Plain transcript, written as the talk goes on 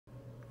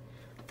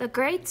The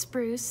Great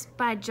Spruce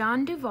by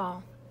John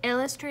Duvall,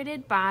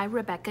 illustrated by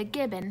Rebecca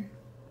Gibbon.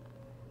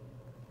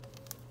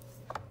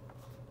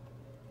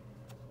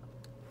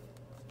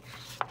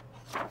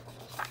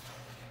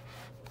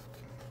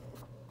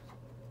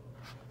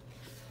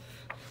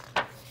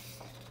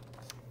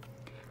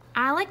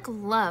 Alec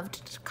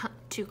loved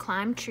to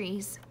climb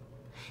trees.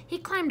 He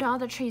climbed all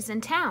the trees in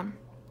town,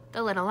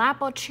 the little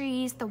apple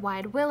trees, the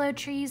wide willow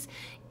trees,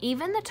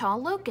 even the tall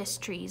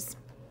locust trees.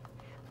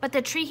 But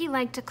the tree he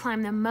liked to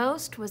climb the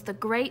most was the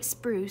great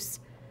spruce.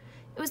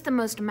 It was the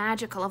most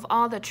magical of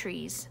all the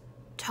trees,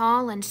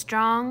 tall and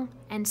strong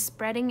and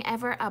spreading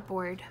ever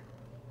upward.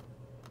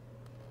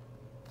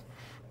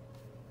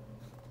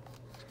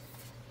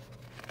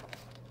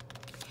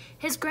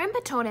 His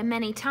grandpa told him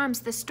many times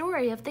the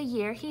story of the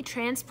year he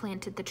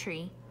transplanted the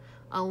tree,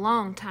 a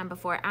long time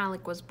before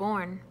Alec was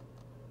born.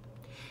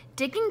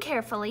 Digging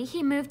carefully,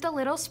 he moved the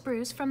little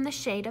spruce from the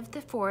shade of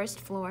the forest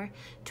floor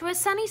to a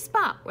sunny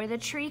spot where the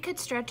tree could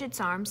stretch its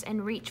arms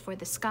and reach for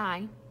the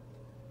sky.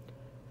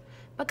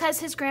 Because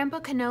his grandpa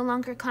could no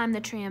longer climb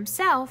the tree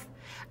himself,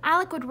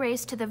 Alec would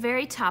race to the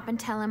very top and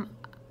tell him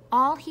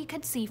all he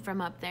could see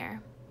from up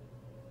there.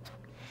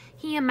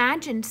 He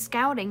imagined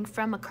scouting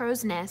from a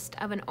crow's nest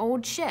of an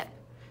old ship,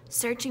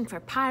 searching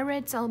for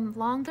pirates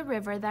along the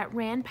river that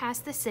ran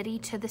past the city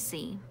to the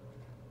sea.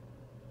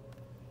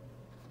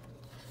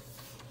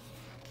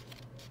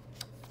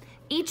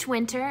 Each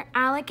winter,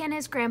 Alec and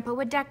his grandpa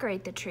would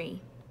decorate the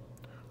tree.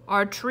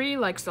 "Our tree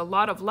likes a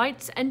lot of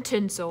lights and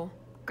tinsel,"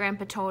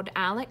 Grandpa told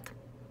Alec.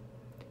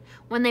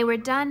 When they were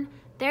done,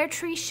 their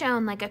tree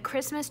shone like a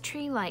Christmas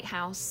tree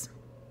lighthouse.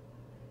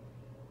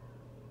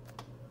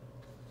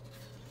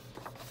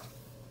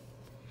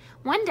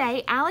 One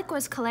day, Alec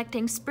was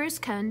collecting spruce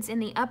cones in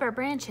the upper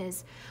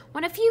branches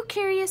when a few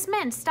curious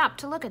men stopped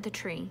to look at the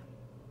tree.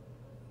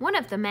 One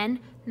of the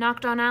men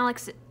knocked on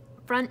Alec's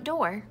front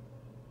door.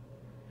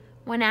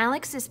 When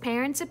Alex's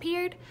parents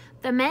appeared,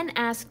 the men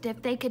asked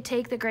if they could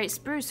take the great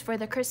spruce for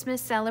the Christmas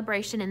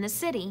celebration in the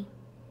city.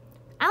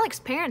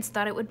 Alec's parents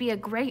thought it would be a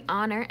great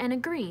honor and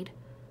agreed,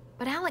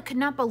 but Alec could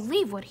not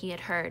believe what he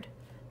had heard.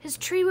 His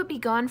tree would be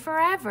gone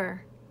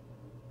forever.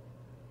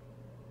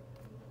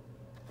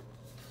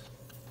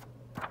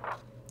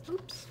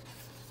 Oops.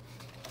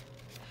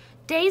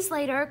 Days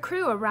later, a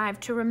crew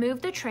arrived to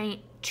remove the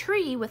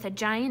tree with a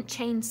giant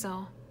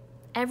chainsaw.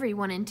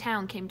 Everyone in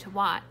town came to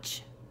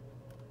watch.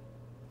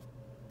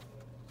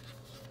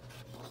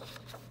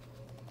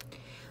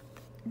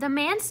 The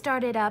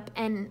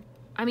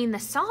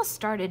saw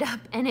started up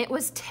and it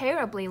was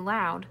terribly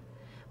loud.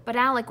 But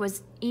Alec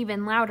was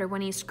even louder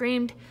when he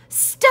screamed,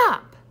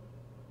 "Stop!"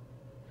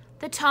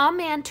 The tall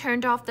man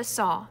turned off the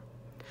saw.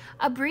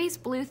 A breeze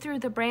blew through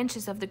the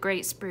branches of the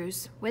great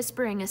spruce,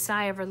 whispering a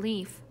sigh of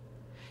relief.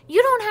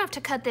 "You don't have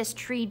to cut this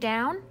tree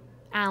down,"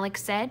 Alec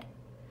said.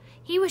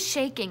 He was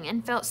shaking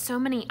and felt so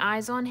many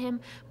eyes on him,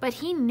 but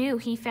he knew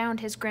he found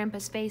his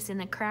grandpa's face in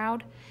the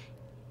crowd.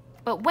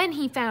 But when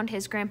he found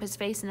his grandpa's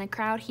face in the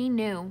crowd, he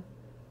knew.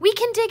 "We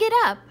can dig it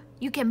up.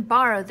 You can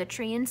borrow the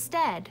tree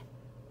instead."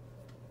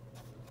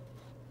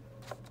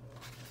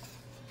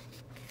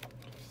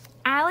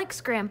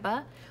 Alec's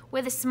grandpa,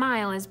 with a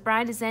smile as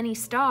bright as any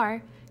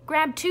star,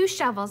 grabbed 2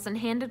 shovels and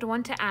handed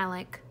one to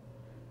Alec.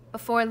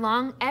 Before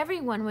long,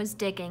 everyone was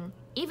digging,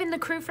 even the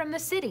crew from the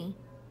city.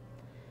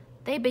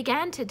 They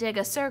began to dig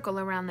a circle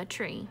around the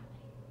tree.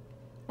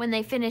 When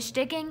they finished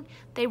digging,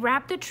 they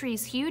wrapped the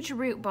tree's huge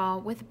root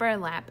ball with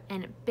burlap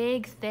and a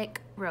big,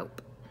 thick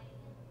rope.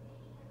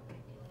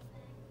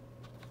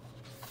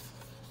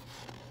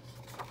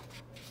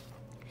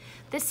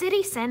 The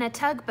city sent a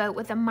tugboat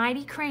with a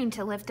mighty crane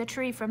to lift the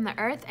tree from the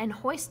earth and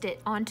hoist it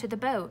onto the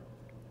boat.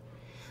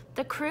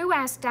 The crew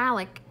asked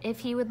Alec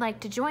if he would like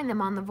to join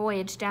them on the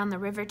voyage down the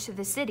river to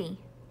the city.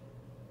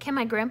 "Can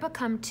my grandpa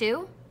come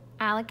too?"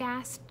 Alec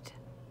asked.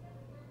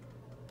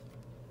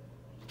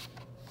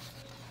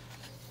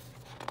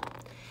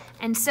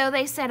 And so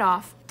they set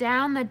off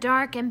down the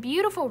dark and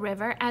beautiful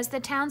river as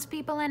the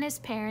townspeople and his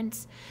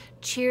parents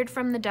cheered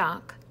from the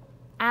dock.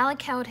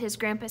 Alec held his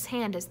grandpa's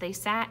hand as they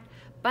sat,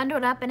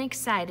 bundled up and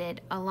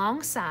excited,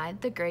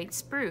 alongside the great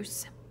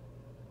spruce.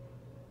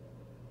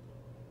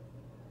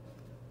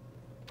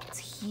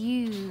 It's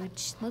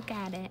huge. Look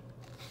at it.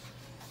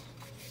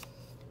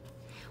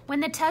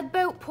 When the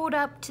tugboat pulled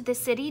up to the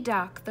city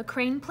dock, the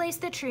crane placed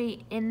the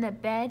tree in the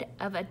bed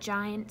of a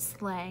giant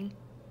sleigh,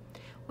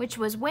 which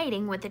was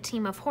waiting with a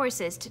team of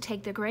horses to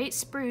take the great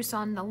spruce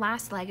on the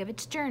last leg of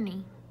its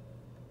journey.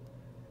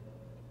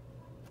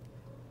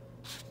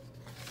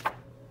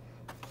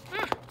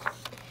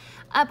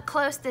 Up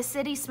close, the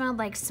city smelled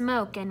like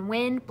smoke and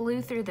wind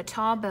blew through the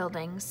tall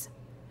buildings.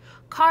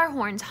 Car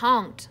horns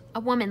honked, a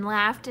woman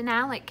laughed, and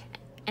Alec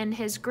and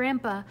his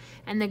grandpa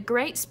and the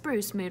great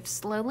spruce moved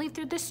slowly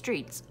through the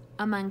streets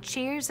among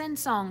cheers and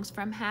songs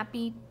from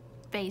happy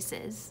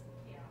faces.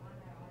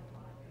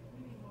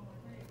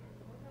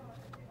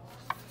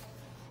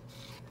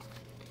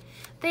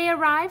 They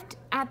arrived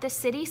at the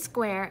city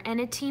square,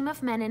 and a team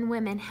of men and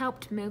women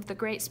helped move the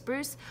great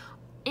spruce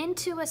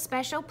into a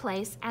special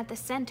place at the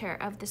center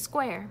of the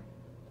square.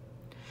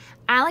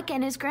 Alec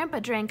and his grandpa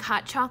drank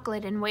hot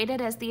chocolate and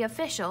waited as the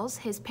officials,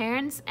 his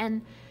parents,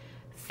 and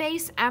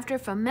face after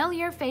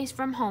familiar face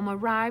from home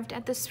arrived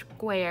at the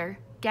square,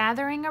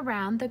 gathering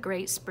around the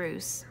great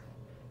spruce.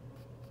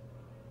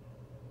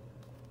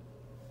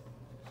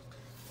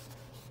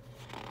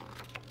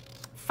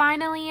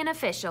 Finally, an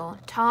official,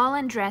 tall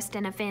and dressed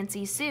in a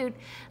fancy suit,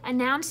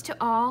 announced to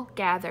all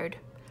gathered,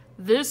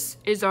 "This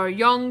is our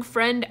young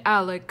friend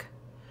Alec,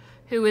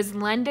 who is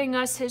lending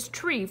us his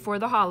tree for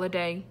the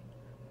holiday.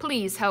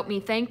 Please help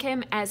me thank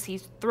him as he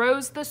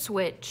throws the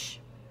switch."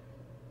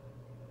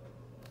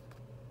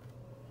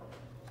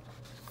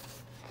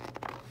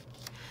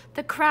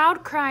 The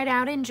crowd cried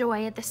out in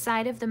joy at the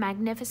sight of the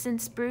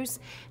magnificent spruce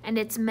and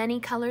its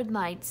many-colored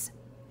lights.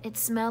 It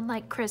smelled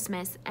like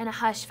Christmas, and a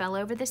hush fell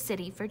over the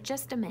city for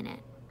just a minute.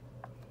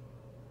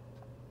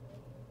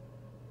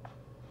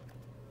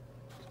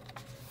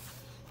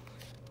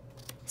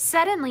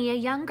 Suddenly, a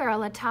young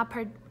girl atop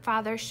her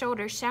father's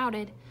shoulder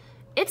shouted,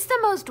 "It's the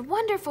most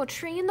wonderful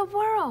tree in the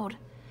world!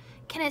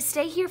 Can it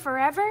stay here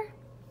forever?"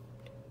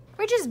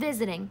 "We're just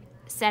visiting,"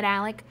 said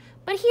Alec,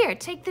 "but here,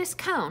 take this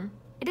cone.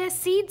 It has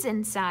seeds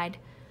inside.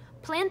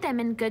 Plant them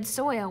in good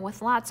soil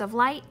with lots of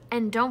light,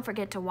 and don't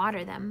forget to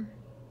water them."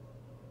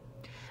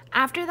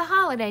 After the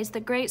holidays,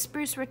 the great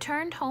spruce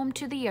returned home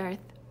to the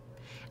earth.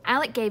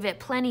 Alec gave it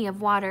plenty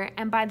of water,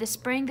 and by the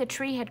spring the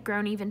tree had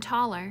grown even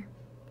taller.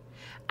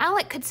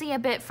 Alec could see a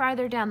bit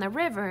farther down the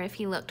river if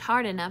he looked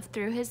hard enough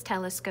through his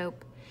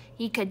telescope.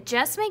 He could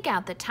just make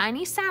out the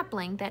tiny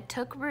sapling that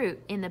took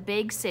root in the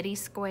big city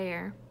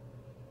square.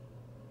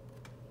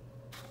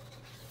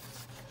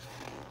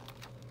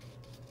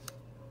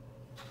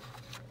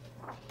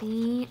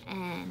 The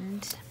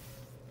end.